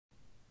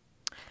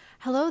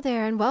Hello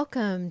there, and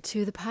welcome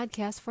to the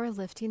podcast for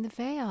Lifting the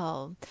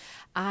Veil.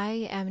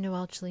 I am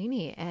Noelle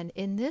Cellini, and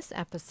in this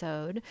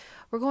episode,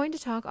 we're going to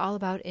talk all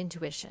about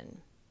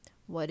intuition.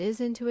 What is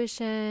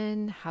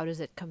intuition? How does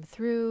it come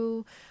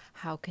through?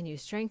 How can you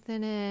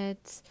strengthen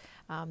it?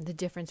 The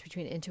difference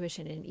between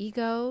intuition and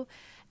ego.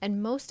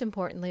 And most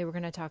importantly, we're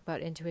going to talk about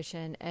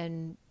intuition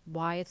and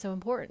why it's so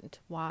important,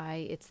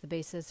 why it's the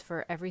basis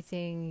for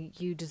everything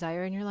you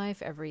desire in your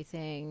life, every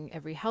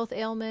health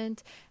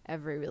ailment,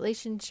 every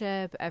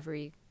relationship,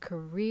 every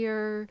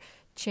career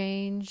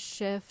change,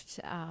 shift,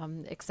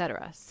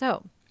 etc.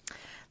 So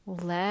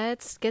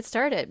let's get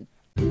started.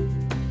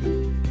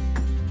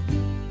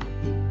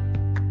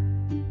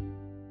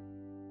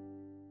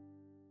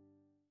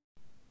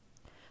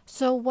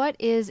 So what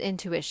is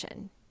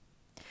intuition?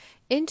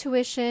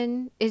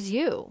 Intuition is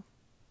you.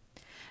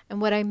 And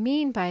what I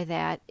mean by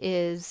that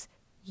is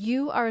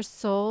you are a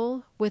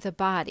soul with a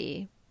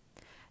body,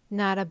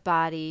 not a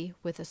body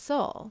with a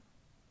soul.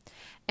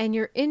 And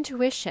your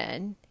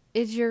intuition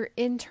is your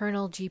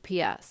internal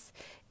GPS.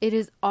 It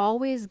is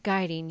always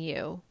guiding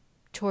you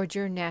towards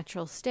your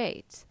natural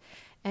state.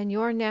 And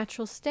your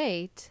natural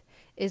state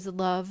is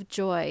love,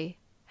 joy,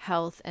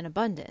 health, and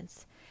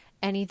abundance.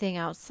 Anything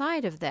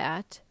outside of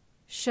that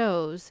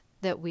shows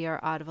that we are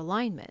out of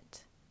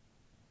alignment.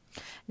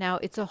 Now,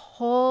 it's a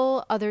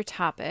whole other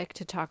topic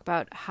to talk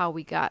about how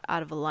we got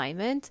out of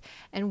alignment,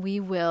 and we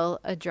will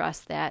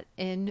address that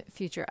in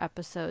future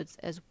episodes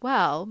as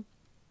well.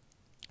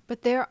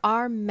 But there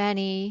are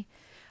many,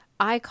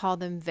 I call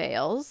them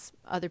veils,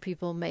 other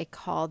people may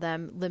call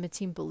them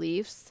limiting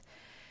beliefs,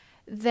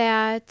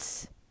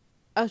 that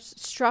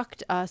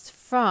obstruct us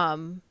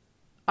from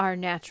our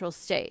natural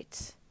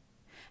state.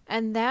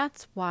 And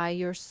that's why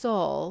your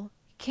soul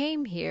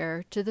came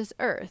here to this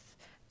earth,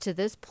 to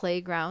this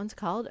playground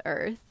called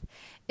Earth,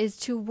 is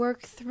to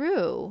work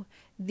through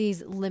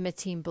these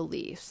limiting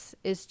beliefs,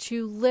 is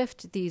to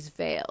lift these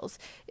veils,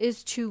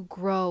 is to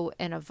grow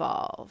and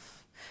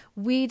evolve.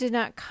 We did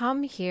not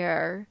come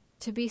here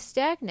to be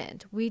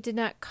stagnant. We did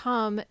not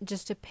come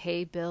just to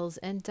pay bills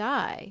and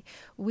die.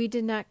 We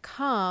did not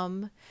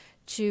come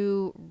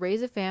to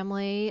raise a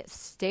family,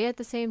 stay at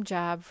the same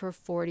job for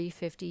 40,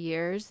 50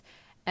 years,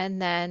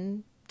 and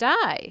then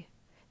die.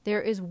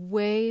 There is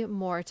way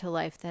more to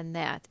life than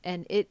that,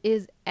 and it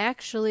is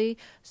actually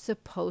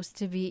supposed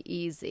to be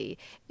easy.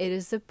 It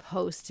is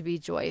supposed to be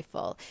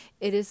joyful.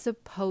 It is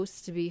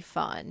supposed to be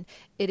fun.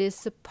 It is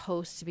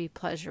supposed to be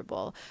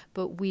pleasurable,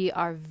 but we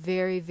are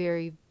very,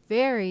 very,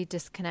 very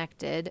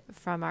disconnected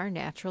from our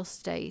natural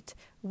state,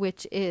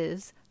 which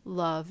is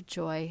love,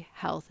 joy,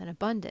 health, and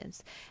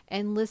abundance.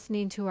 And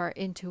listening to our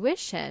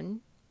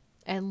intuition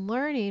and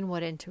learning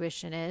what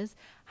intuition is,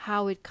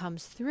 how it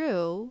comes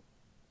through,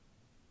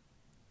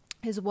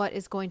 is what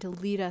is going to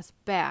lead us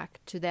back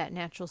to that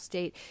natural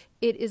state.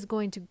 It is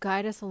going to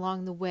guide us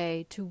along the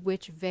way to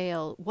what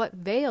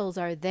veils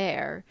are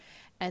there,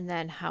 and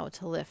then how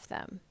to lift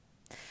them.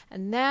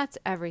 And that's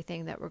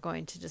everything that we're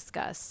going to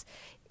discuss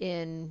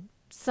in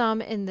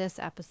this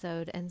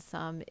episode and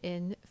some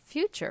in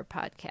future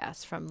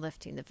podcasts from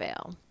Lifting the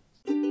Veil.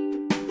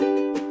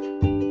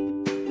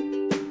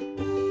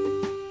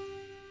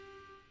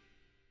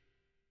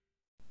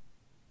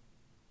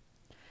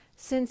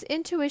 Since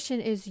intuition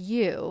is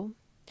you,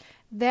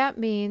 that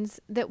means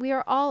that we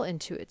are all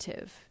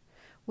intuitive.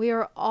 We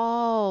are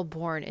all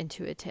born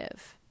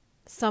intuitive.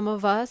 Some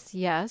of us,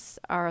 yes,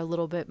 are a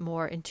little bit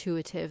more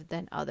intuitive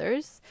than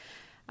others.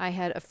 I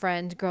had a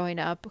friend growing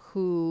up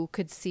who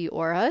could see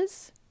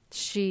auras.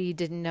 She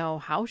didn't know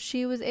how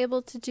she was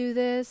able to do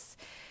this.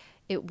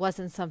 It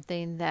wasn't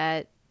something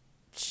that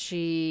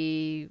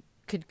she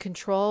could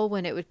control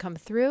when it would come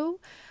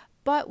through.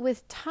 But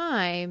with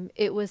time,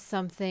 it was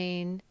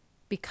something,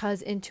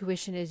 because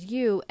intuition is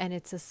you and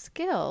it's a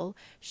skill,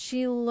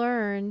 she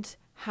learned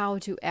how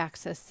to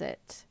access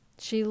it.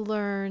 She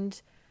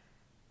learned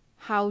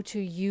how to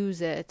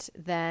use it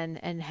then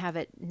and have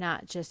it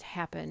not just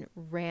happen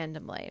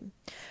randomly.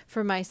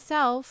 For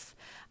myself,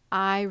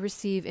 I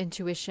receive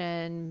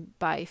intuition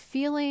by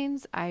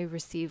feelings. I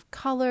receive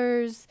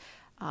colors,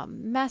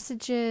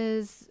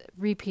 messages,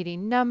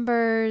 repeating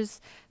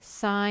numbers,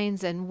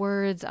 signs and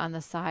words on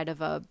the side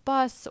of a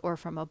bus or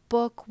from a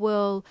book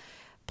will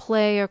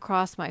play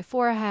across my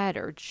forehead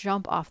or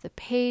jump off the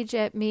page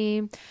at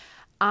me.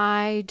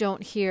 I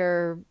don't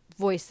hear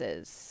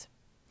voices.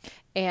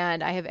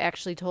 And I have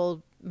actually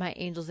told my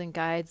angels and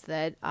guides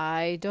that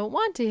I don't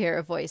want to hear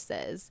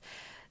voices.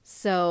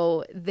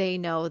 So they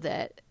know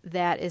that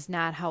that is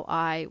not how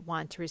I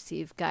want to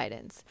receive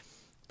guidance.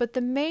 But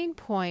the main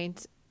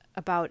point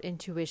about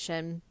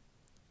intuition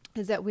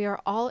is that we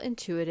are all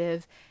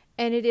intuitive,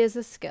 and it is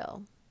a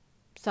skill.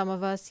 Some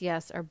of us,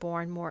 yes, are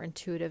born more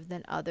intuitive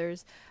than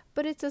others,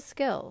 but it's a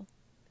skill.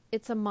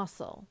 It's a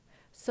muscle.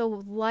 So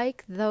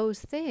like those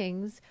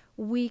things,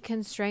 we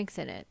can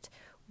strengthen it.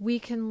 We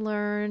can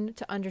learn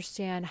to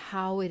understand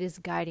how it is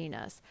guiding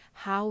us,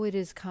 how it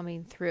is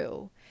coming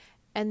through,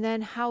 and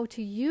then how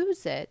to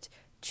use it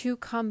to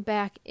come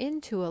back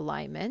into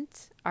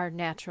alignment, our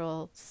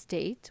natural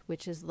state,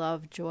 which is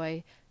love,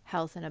 joy,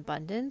 health, and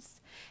abundance,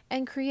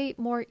 and create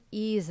more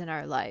ease in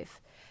our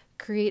life,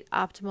 create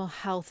optimal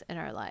health in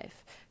our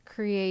life,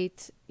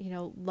 create,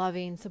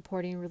 loving,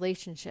 supporting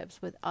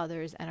relationships with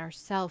others and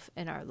ourselves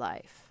in our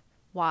life.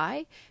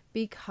 Why?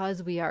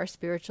 Because we are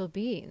spiritual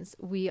beings.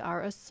 We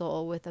are a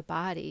soul with a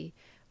body.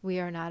 We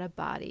are not a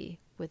body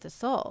with a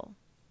soul.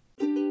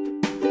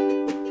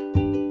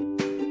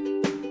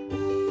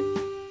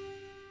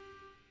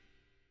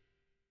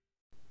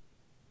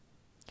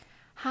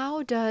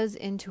 How does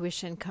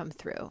intuition come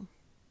through?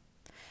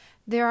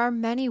 There are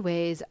many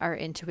ways our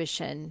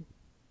intuition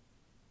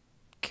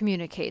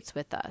communicates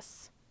with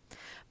us.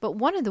 But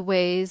one of the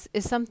ways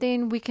is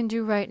something we can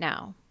do right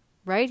now,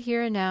 right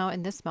here and now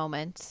in this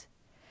moment.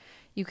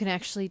 You can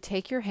actually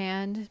take your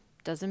hand,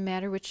 doesn't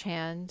matter which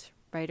hand,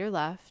 right or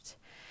left,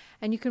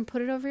 and you can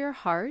put it over your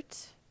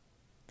heart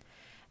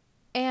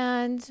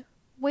and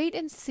wait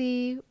and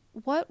see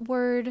what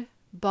word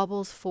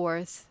bubbles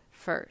forth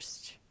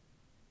first.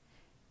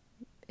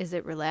 Is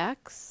it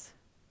relax?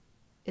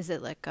 Is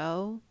it let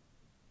go?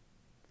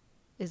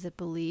 Is it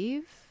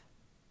believe?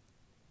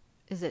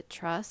 Is it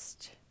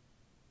trust?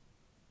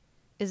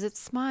 Is it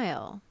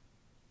smile?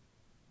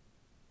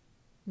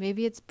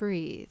 Maybe it's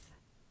breathe.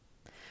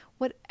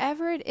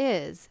 Whatever it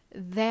is,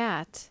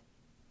 that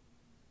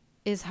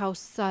is how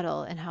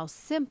subtle and how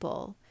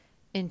simple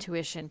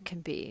intuition can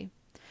be.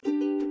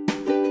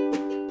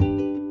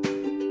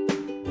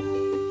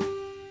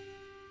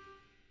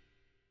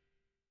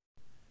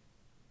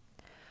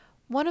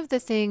 One of the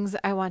things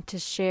I want to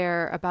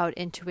share about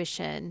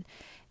intuition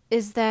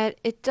is that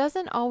it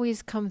doesn't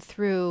always come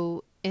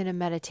through in a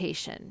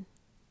meditation.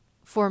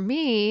 For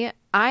me,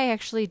 I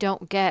actually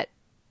don't get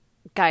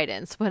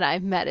guidance when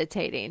I'm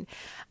meditating.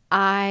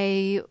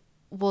 I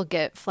will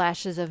get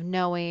flashes of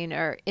knowing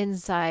or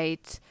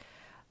insight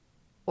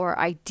or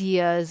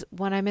ideas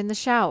when I'm in the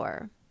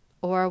shower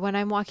or when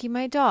I'm walking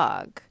my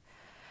dog.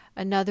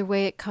 Another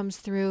way it comes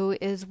through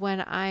is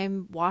when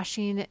I'm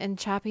washing and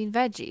chopping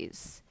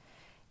veggies.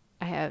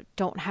 I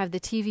don't have the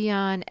TV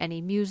on,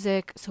 any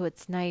music, so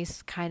it's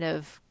nice kind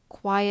of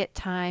quiet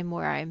time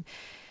where I'm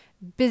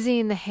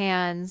busying the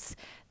hands.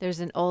 There's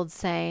an old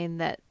saying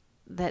that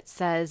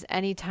says,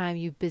 anytime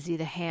you busy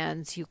the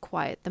hands, you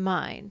quiet the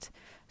mind.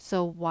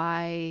 So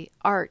why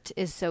art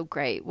is so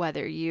great,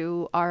 whether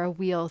you are a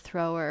wheel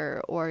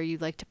thrower or you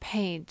like to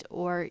paint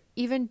or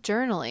even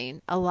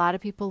journaling. A lot of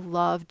people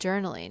love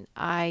journaling.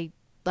 I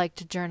like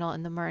to journal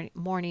in the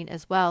morning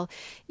as well.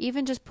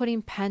 Even just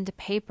putting pen to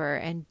paper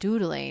and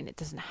doodling, it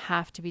doesn't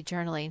have to be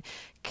journaling,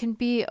 can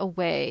be a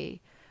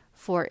way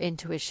for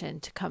intuition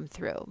to come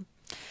through.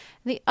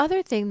 The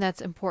other thing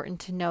that's important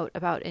to note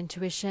about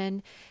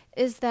intuition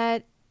is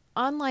that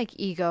unlike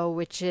ego,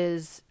 which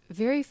is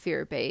very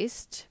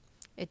fear-based,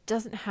 it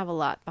doesn't have a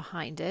lot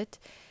behind it,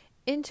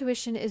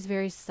 intuition is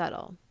very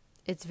subtle.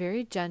 It's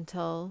very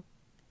gentle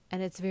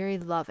and it's very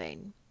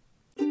loving.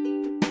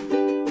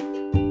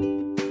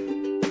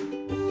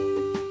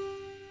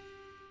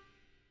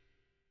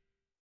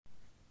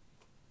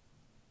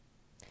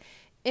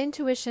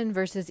 Intuition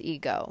versus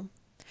ego.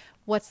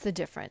 What's the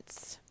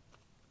difference?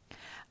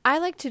 I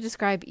like to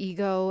describe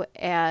ego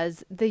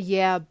as the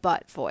yeah,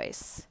 but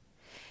voice.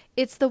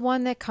 It's the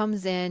one that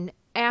comes in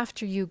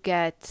after you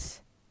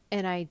get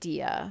an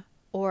idea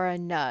or a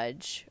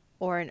nudge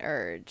or an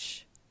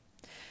urge.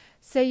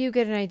 Say you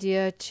get an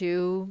idea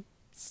to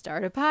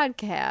start a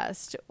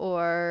podcast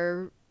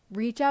or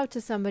reach out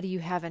to somebody you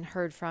haven't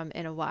heard from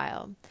in a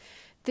while.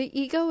 The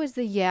ego is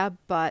the yeah,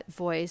 but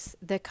voice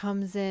that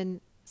comes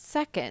in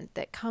second,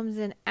 that comes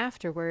in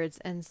afterwards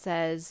and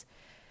says,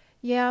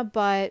 yeah,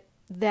 but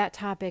that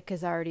topic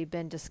has already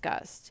been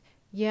discussed.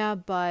 Yeah,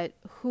 but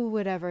who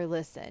would ever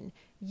listen?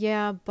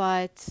 Yeah,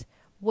 but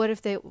what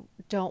if they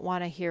don't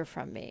want to hear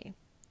from me?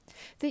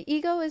 The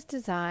ego is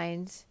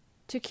designed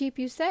to keep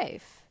you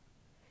safe.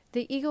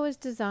 The ego is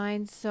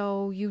designed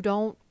so you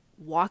don't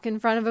walk in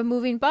front of a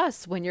moving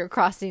bus when you're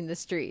crossing the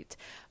street.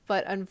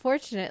 But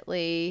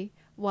unfortunately,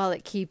 while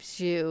it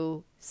keeps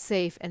you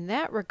safe in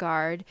that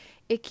regard,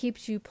 it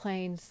keeps you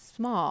playing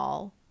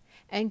small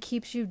and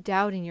keeps you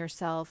doubting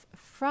yourself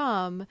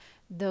from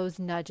those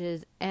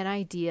nudges and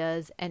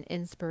ideas and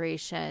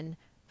inspiration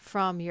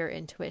from your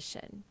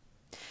intuition.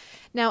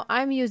 Now,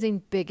 I'm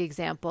using big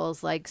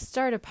examples like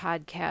start a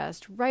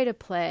podcast, write a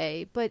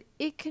play, but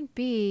it can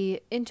be,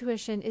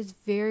 intuition is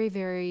very,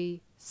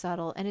 very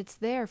subtle and it's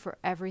there for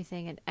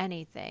everything and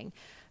anything.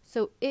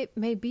 So it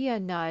may be a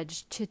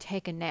nudge to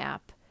take a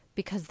nap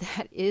because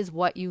that is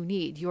what you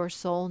need. Your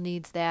soul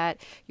needs that,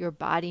 your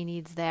body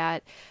needs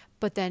that.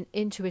 But then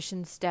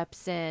intuition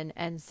steps in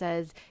and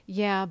says,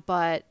 yeah,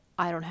 but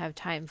I don't have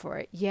time for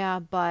it. Yeah,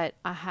 but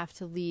I have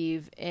to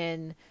leave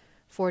in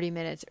 40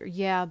 minutes. Or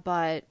yeah,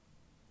 but,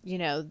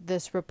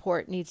 this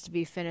report needs to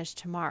be finished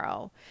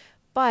tomorrow.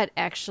 But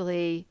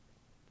actually,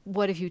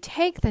 what if you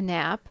take the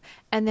nap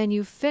and then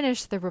you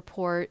finish the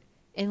report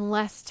in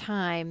less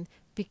time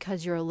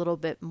because you're a little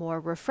bit more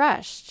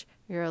refreshed?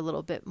 You're a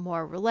little bit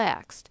more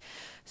relaxed.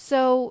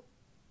 So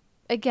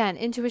again,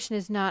 intuition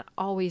is not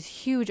always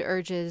huge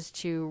urges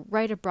to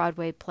write a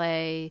Broadway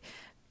play,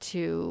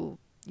 to,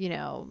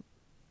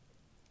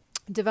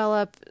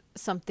 develop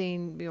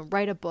something,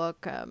 write a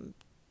book,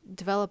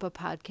 develop a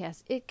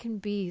podcast. It can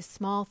be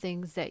small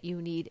things that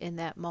you need in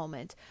that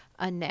moment,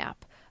 a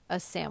nap, a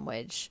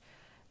sandwich,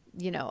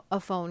 a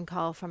phone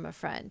call from a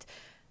friend.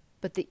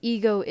 But the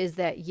ego is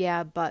that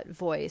yeah, but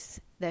voice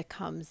that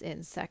comes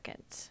in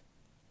second.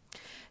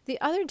 The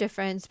other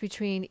difference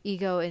between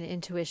ego and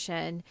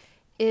intuition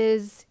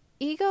is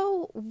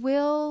ego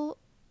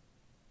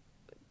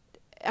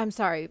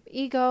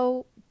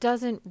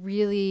doesn't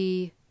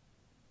really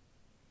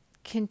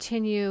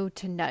continue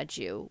to nudge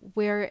you,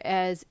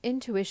 whereas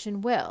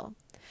intuition will.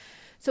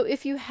 So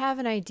if you have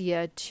an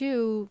idea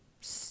to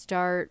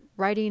start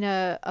writing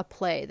a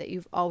play that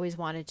you've always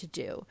wanted to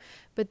do,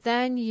 but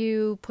then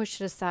you push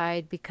it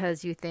aside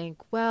because you think,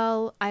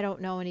 well, I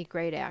don't know any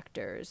great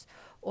actors,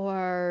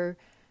 or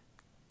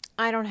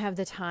I don't have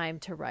the time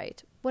to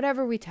write.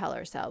 Whatever we tell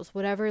ourselves,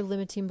 whatever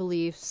limiting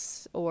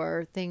beliefs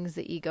or things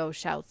the ego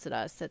shouts at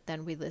us that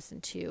then we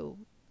listen to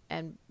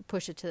and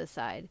push it to the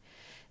side.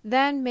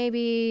 Then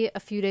maybe a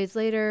few days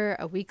later,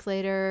 a week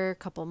later, a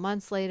couple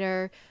months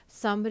later,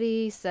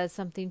 somebody says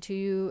something to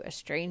you, a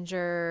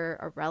stranger,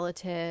 a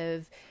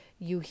relative,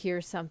 you hear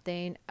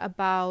something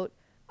about,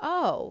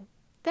 oh,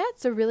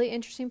 that's a really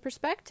interesting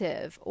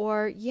perspective,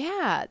 or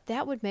yeah,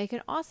 that would make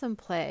an awesome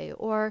play,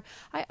 or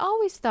I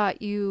always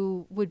thought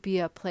you would be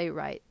a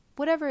playwright.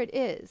 Whatever it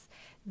is,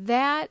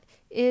 that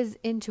is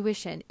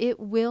intuition. It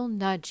will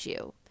nudge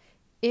you.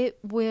 It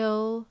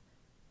will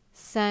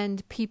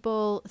send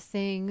people,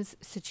 things,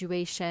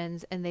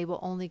 situations, and they will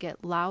only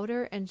get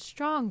louder and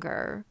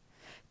stronger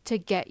to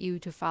get you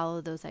to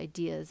follow those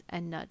ideas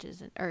and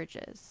nudges and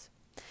urges.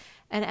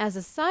 And as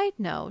a side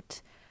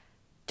note,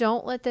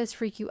 don't let this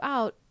freak you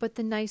out, but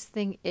the nice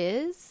thing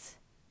is,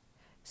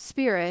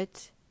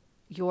 spirit,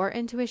 your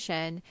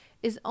intuition,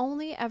 is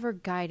only ever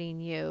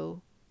guiding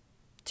you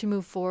to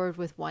move forward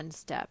with one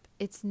step.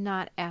 It's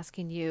not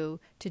asking you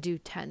to do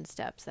 10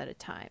 steps at a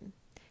time.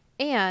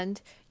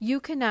 And you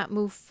cannot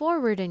move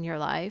forward in your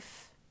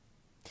life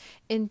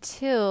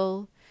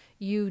until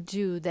you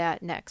do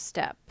that next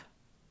step.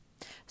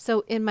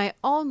 So in my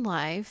own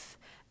life,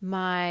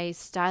 my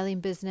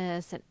styling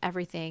business and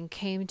everything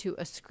came to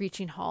a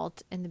screeching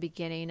halt in the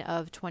beginning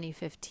of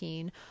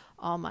 2015.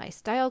 All my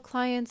style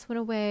clients went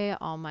away,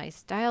 all my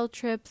style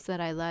trips that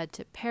I led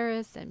to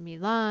Paris and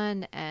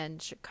Milan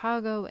and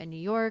Chicago and New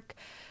York,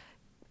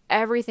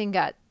 everything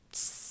got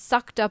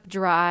sucked up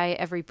dry.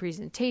 Every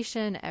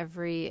presentation,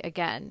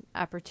 again,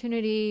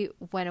 opportunity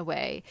went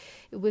away.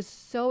 It was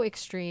so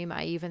extreme.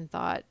 I even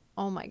thought,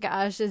 oh my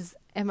gosh,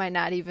 am I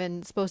not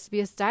even supposed to be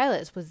a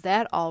stylist? Was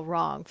that all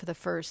wrong for the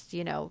first,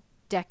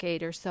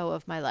 decade or so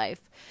of my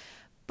life?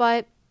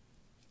 But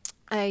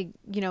I,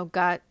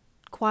 got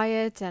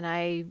quiet and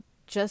I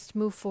just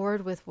moved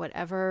forward with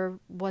whatever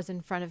was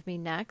in front of me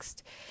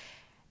next.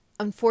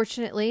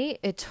 Unfortunately,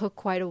 it took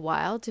quite a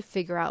while to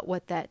figure out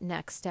what that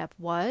next step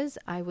was.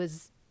 I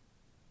was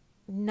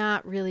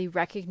not really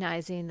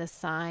recognizing the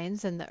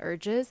signs and the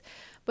urges,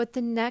 but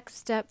the next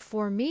step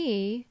for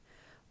me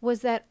was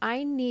that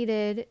I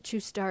needed to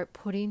start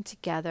putting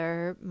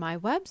together my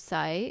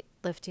website,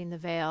 Lifting the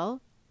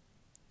Veil,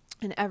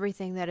 and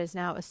everything that is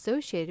now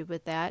associated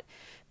with that,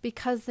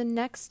 because the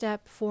next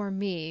step for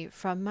me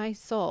from my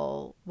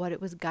soul, what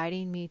it was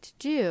guiding me to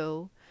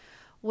do,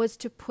 was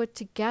to put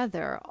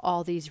together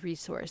all these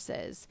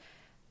resources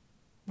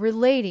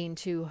relating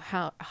to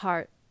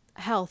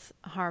health,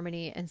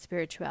 harmony, and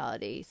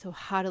spirituality. So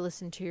how to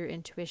listen to your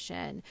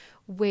intuition,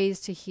 ways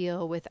to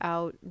heal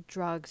without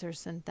drugs or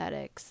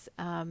synthetics,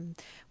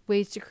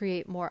 ways to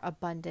create more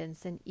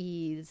abundance and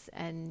ease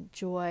and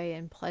joy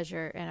and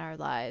pleasure in our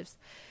lives.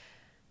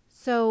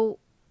 So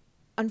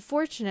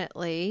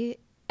unfortunately,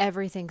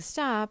 everything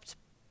stopped,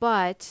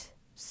 but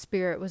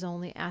Spirit was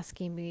only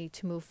asking me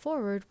to move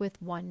forward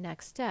with one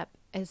next step.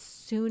 As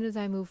soon as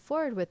I moved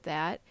forward with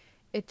that,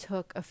 it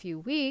took a few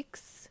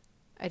weeks.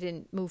 I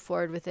didn't move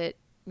forward with it,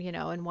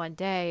 in one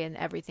day and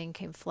everything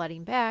came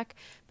flooding back.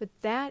 But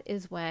that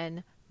is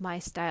when my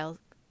style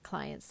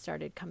clients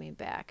started coming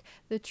back.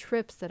 The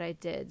trips that I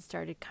did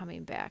started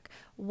coming back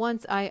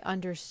once I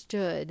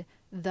understood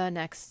the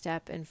next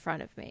step in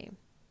front of me.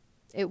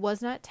 It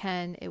was not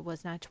 10, it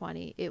was not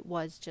 20, it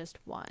was just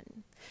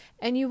one.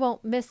 And you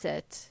won't miss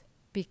it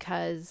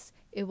because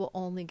it will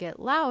only get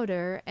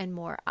louder and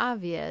more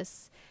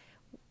obvious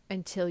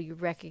until you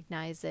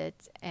recognize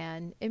it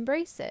and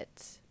embrace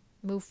it.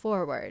 Move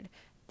forward.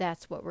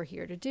 That's what we're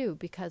here to do,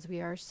 because we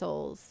are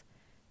souls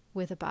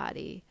with a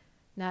body,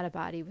 not a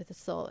body with a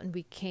soul. And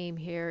we came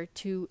here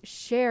to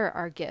share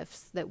our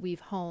gifts that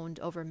we've honed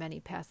over many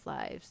past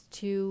lives,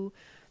 to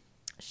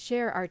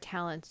share our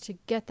talents, to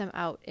get them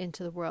out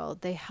into the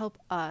world. They help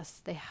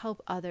us, they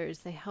help others,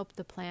 they help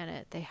the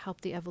planet, they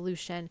help the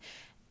evolution.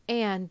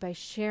 And by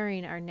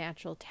sharing our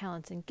natural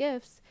talents and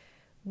gifts,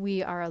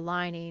 we are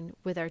aligning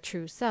with our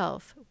true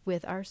self,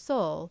 with our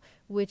soul,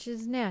 which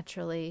is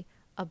naturally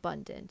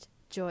abundant,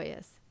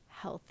 joyous,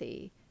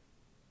 healthy,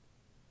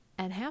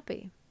 and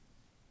happy.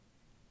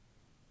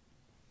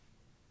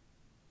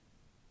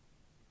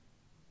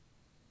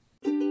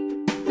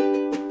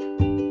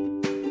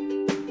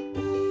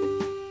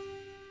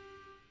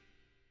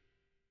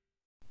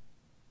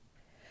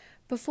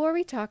 Before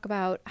we talk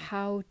about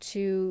how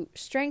to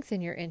strengthen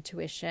your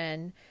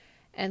intuition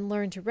and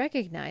learn to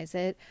recognize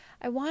it,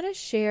 I want to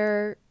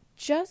share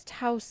just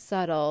how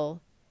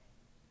subtle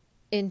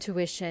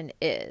intuition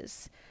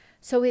is.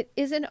 So it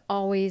isn't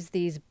always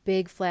these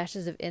big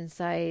flashes of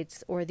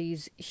insights or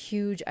these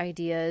huge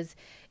ideas.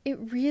 It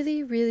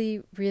really,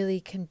 really,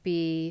 really can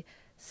be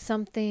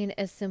something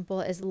as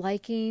simple as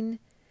liking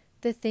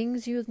the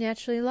things you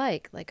naturally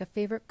like a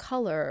favorite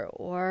color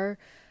or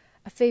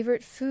a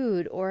favorite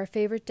food or a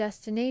favorite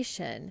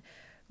destination.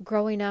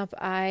 Growing up,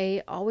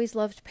 I always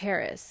loved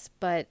Paris,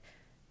 but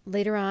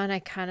later on, I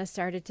kind of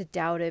started to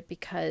doubt it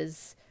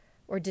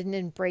or didn't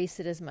embrace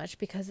it as much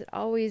because it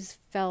always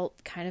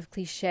felt kind of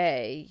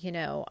cliche.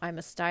 I'm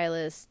a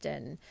stylist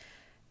and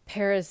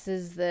Paris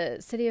is the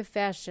city of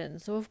fashion,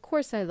 so of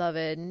course I love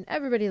it and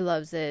everybody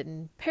loves it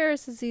and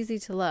Paris is easy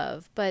to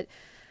love. But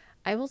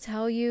I will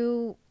tell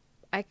you,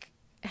 I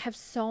have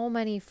so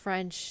many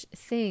French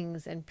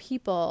things and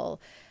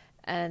people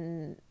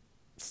and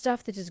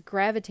stuff that just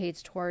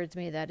gravitates towards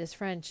me that is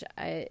French.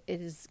 It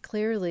is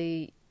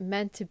clearly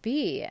meant to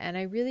be, and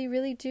I really,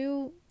 really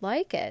do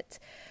like it.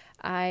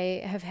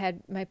 I have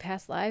had my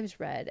past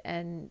lives read,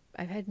 and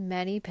I've had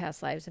many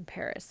past lives in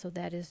Paris, so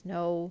that is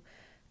no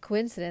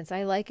coincidence.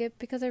 I like it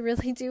because I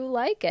really do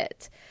like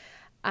it.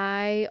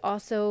 I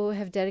also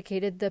have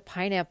dedicated the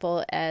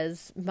pineapple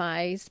as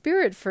my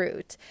spirit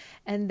fruit,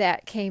 and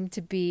that came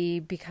to be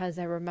because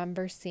I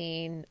remember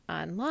seeing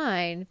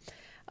online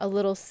a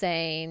little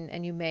saying,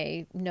 and you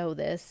may know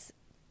this.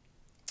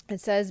 It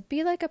says,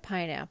 "Be like a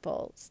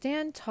pineapple,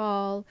 stand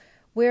tall,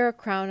 wear a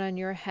crown on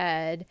your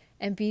head,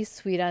 and be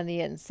sweet on the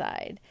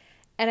inside."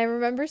 And I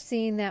remember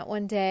seeing that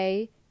one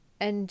day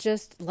and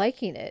just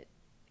liking it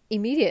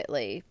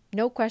immediately.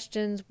 No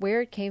questions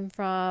where it came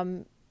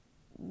from,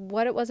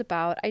 what it was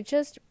about. I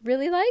just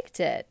really liked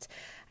it.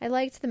 I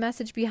liked the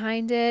message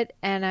behind it,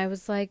 and I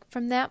was like,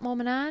 from that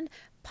moment on,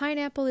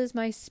 pineapple is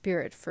my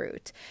spirit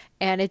fruit.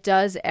 And it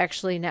does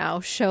actually now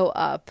show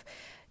up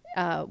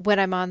when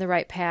I'm on the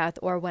right path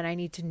or when I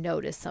need to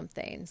notice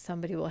something.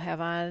 Somebody will have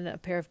on a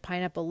pair of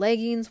pineapple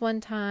leggings one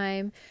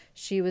time.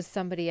 She was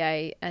somebody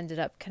I ended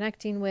up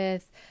connecting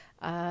with.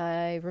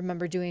 I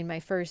remember doing my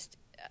first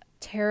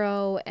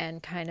tarot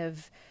and kind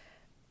of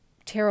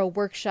tarot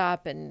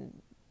workshop and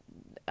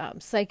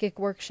psychic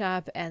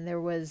workshop, and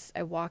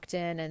I walked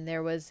in and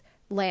there was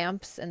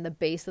lamps, and the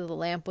base of the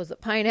lamp was a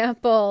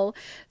pineapple.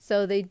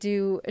 So they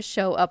do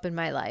show up in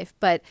my life.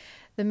 But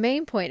the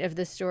main point of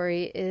the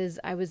story is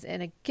I was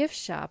in a gift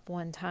shop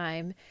one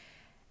time,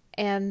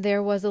 and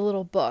there was a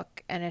little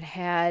book, and it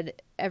had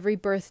every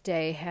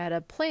birthday had a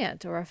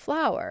plant or a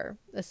flower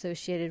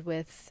associated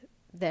with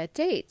that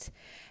date.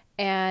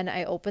 And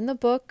I opened the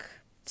book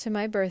to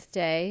my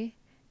birthday,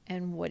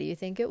 and what do you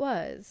think it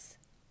was?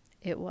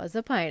 It was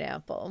a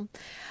pineapple.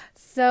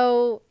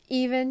 So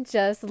even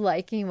just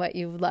liking what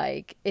you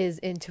like is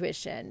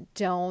intuition.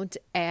 Don't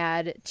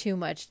add too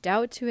much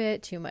doubt to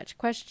it, too much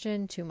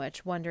question, too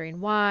much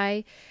wondering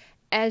why.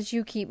 As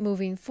you keep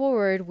moving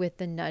forward with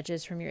the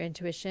nudges from your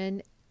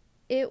intuition,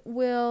 it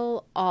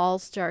will all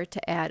start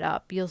to add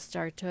up. You'll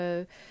start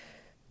to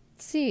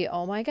see,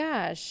 oh my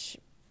gosh,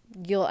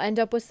 you'll end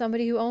up with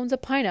somebody who owns a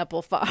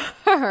pineapple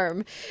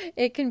farm.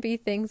 It can be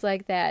things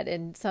like that.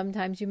 And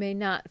sometimes you may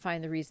not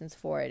find the reasons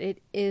for it.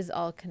 It is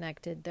all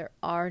connected. There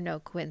are no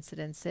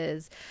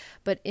coincidences,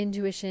 but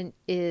intuition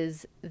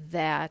is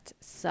that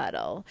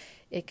subtle.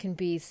 It can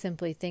be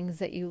simply things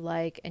that you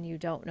like and you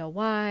don't know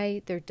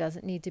why. There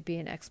doesn't need to be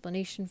an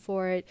explanation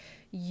for it.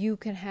 You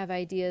can have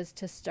ideas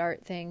to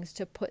start things,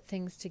 to put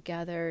things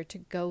together, to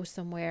go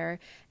somewhere,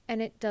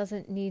 and it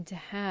doesn't need to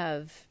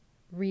have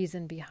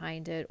reason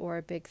behind it or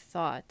a big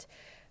thought,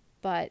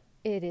 but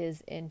it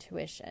is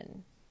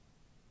intuition.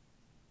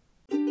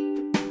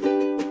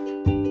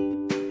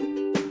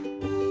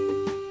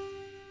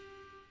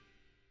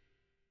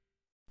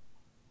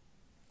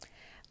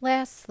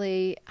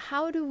 Lastly,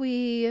 how do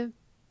we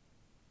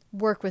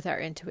work with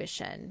our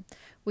intuition?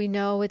 We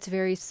know it's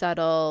very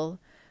subtle.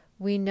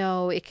 We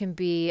know it can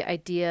be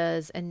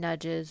ideas and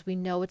nudges. We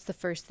know it's the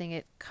first thing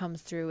it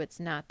comes through. It's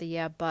not the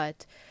yeah,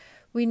 but.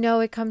 We know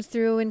it comes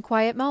through in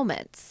quiet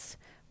moments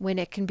when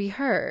it can be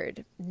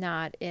heard,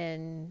 not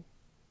in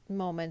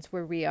moments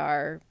where we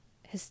are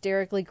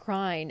hysterically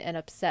crying and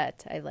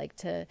upset. I like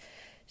to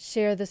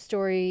share the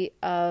story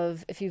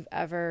of, if you've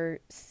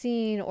ever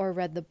seen or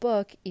read the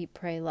book Eat,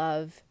 Pray,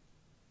 Love,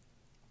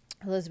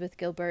 Elizabeth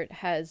Gilbert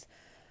has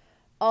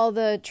all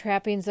the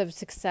trappings of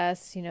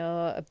success,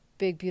 a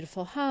big,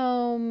 beautiful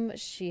home.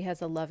 She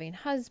has a loving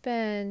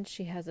husband.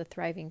 She has a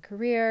thriving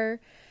career.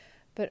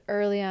 But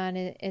early on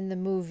in the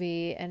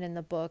movie and in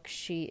the book,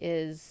 she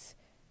is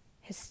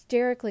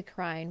hysterically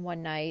crying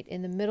one night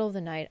in the middle of the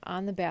night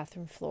on the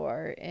bathroom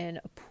floor in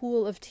a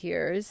pool of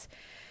tears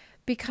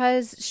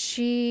because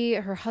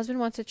her husband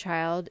wants a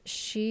child.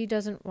 She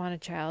doesn't want a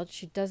child.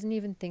 She doesn't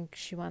even think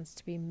she wants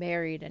to be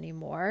married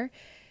anymore.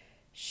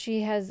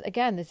 She has,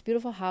 again, this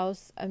beautiful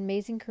house,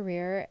 amazing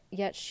career,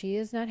 yet she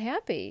is not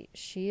happy.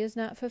 She is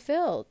not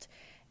fulfilled.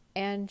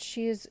 And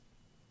she is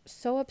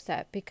so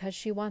upset because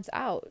she wants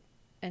out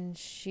and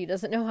she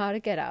doesn't know how to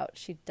get out.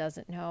 She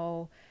doesn't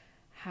know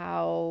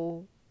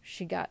how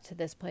she got to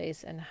this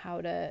place and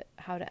how to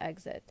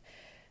exit.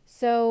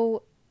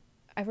 So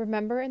I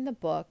remember in the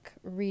book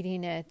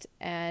reading it,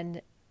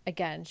 and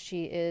again,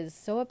 she is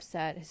so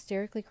upset,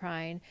 hysterically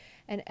crying,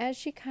 and as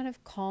she kind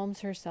of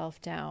calms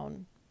herself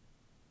down,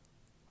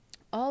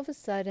 all of a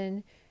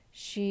sudden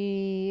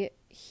she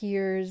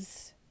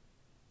hears,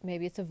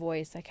 maybe it's a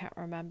voice, I can't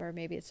remember,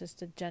 maybe it's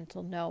just a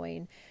gentle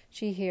knowing.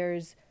 She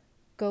hears,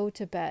 "Go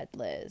to bed,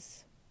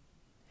 Liz."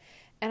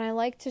 And I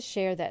like to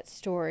share that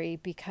story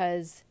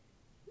because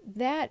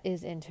that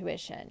is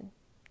intuition.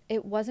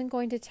 It wasn't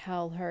going to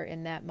tell her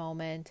in that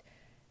moment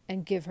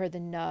and give her the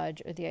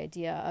nudge or the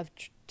idea of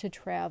to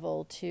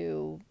travel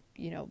to,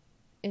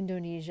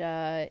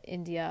 Indonesia,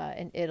 India,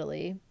 and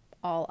Italy,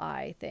 all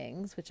I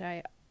things, which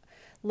I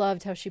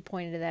loved how she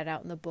pointed that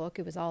out in the book.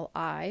 It was all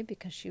I,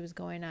 because she was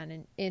going on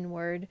an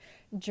inward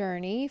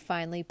journey,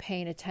 finally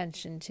paying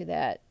attention to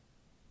that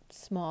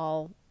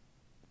small,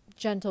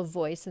 gentle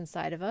voice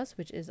inside of us,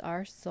 which is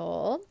our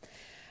soul,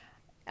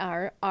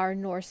 our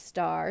North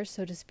Star,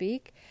 so to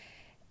speak.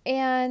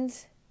 And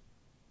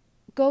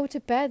go to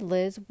bed,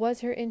 Liz,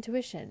 was her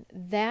intuition.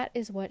 That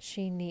is what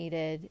she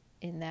needed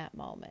in that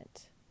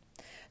moment.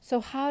 So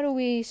how do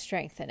we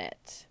strengthen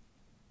it?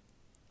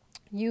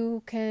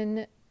 You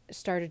can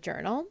start a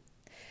journal.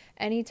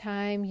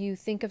 Anytime you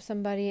think of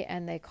somebody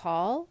and they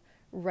call,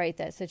 write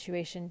that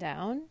situation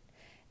down.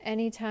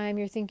 Anytime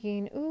you're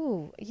thinking,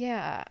 ooh,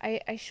 yeah,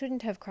 I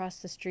shouldn't have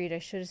crossed the street, I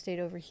should have stayed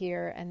over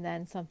here, and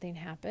then something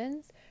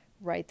happens,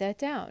 write that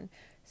down.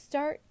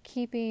 Start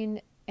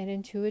keeping an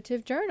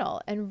intuitive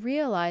journal and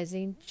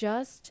realizing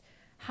just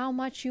how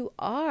much you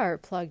are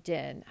plugged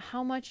in,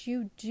 how much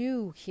you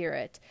do hear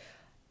it,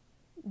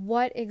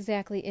 what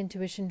exactly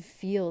intuition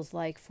feels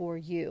like for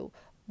you,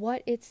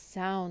 what it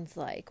sounds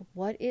like,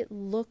 what it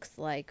looks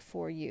like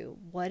for you,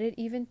 what it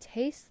even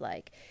tastes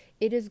like.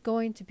 It is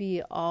going to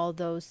be all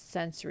those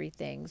sensory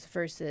things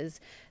versus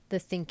the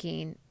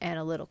thinking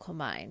analytical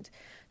mind.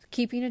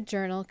 Keeping a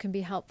journal can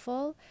be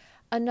helpful.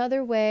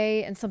 Another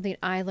way, and something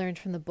I learned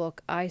from the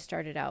book I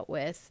started out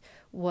with,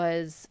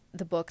 was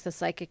the book The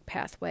Psychic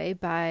Pathway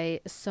by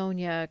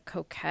Sonia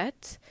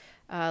Choquette.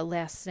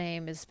 Last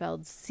name is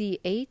spelled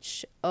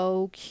Choquette.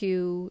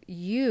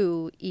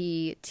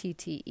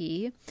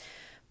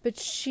 But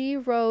she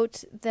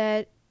wrote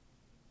that,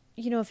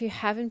 if you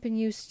haven't been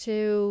used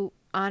to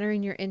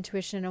honoring your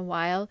intuition in a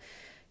while,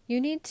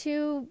 you need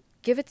to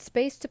give it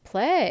space to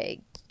play,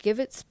 give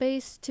it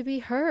space to be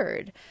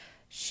heard.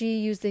 She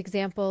used the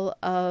example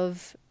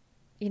of,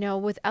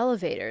 with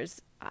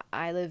elevators.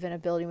 I live in a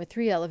building with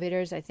 3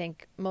 elevators. I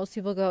think most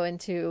people go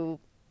into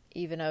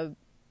even a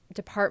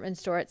department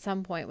store at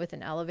some point with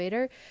an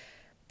elevator.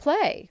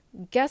 Play.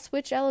 Guess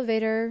which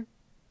elevator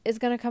is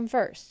going to come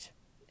first.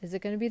 Is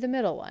it going to be the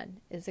middle one?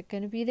 Is it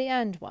going to be the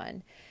end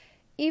one?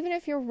 Even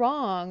if you're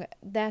wrong,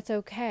 that's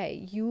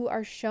okay. You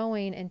are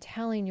showing and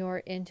telling your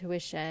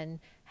intuition,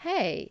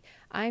 hey,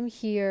 I'm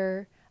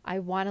here. I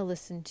want to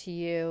listen to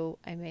you.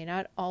 I may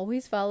not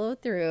always follow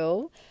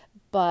through,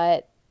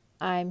 but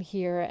I'm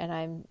here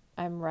and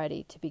I'm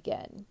ready to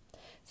begin.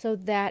 So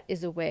that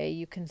is a way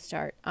you can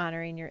start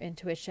honoring your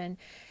intuition.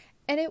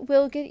 And it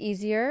will get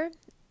easier,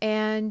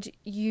 and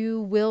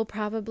you will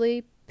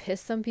probably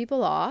piss some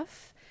people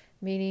off,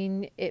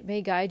 meaning it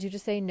may guide you to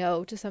say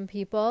no to some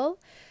people.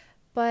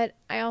 But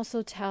I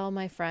also tell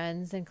my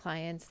friends and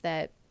clients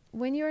that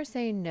when you are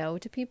saying no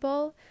to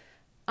people,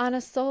 on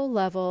a soul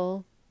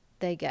level,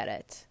 they get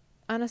it.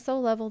 On a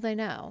soul level, they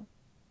know.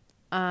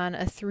 On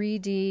a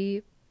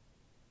 3D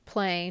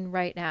plane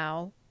right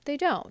now, they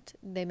don't.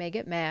 They may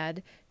get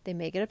mad. They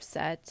may get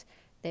upset.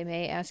 They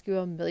may ask you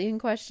a million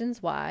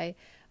questions why.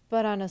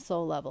 But on a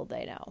soul level,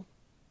 they know.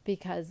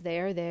 Because they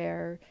are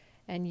there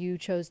and you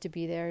chose to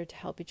be there to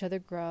help each other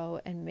grow,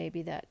 and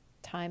maybe that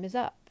time is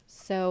up.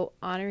 So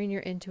honoring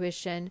your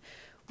intuition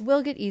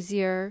will get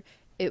easier.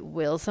 It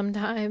will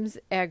sometimes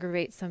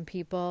aggravate some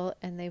people,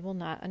 and they will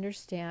not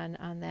understand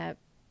on that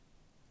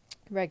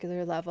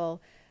regular level.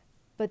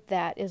 But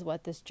that is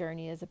what this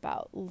journey is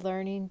about.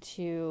 Learning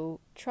to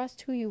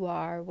trust who you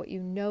are, what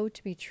you know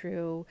to be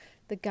true,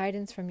 the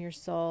guidance from your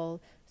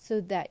soul,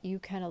 so that you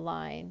can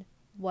align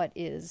what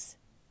is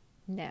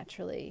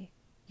naturally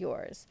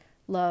yours.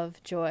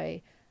 Love,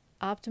 joy,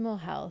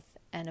 optimal health,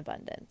 and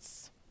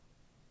abundance.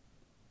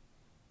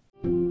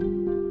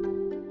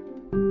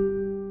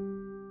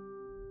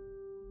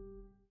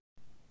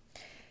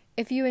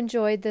 If you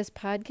enjoyed this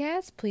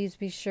podcast, please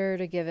be sure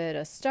to give it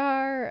a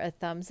star, a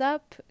thumbs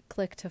up,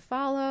 click to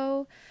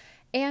follow,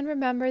 and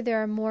remember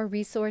there are more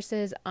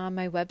resources on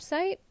my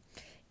website.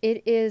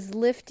 It is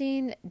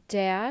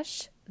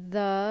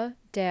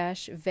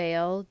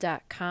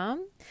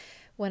lifting-the-veil.com.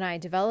 When I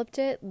developed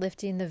it,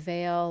 lifting the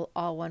veil,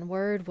 all one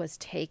word, was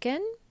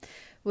taken.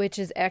 which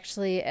is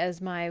actually,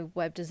 as my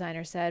web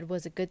designer said,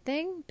 was a good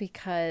thing,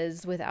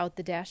 because without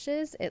the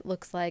dashes, it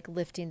looks like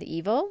lifting the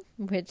evil,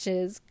 which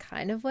is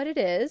kind of what it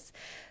is.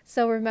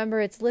 So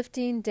remember, it's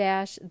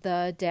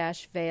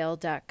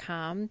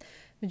lifting-the-veil.com.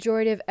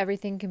 Majority of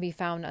everything can be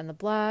found on the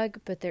blog,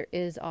 but there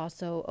is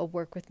also a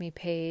work with me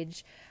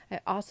page. I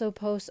also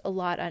post a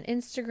lot on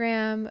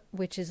Instagram,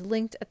 which is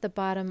linked at the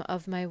bottom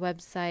of my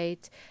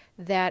website.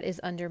 That is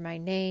under my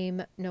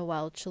name,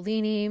 Noelle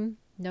Cellini.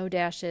 No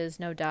dashes,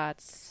 no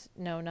dots,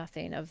 no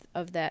nothing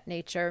of that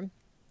nature.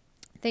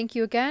 Thank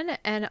you again,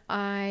 and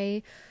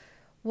I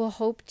will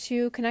hope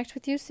to connect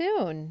with you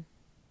soon.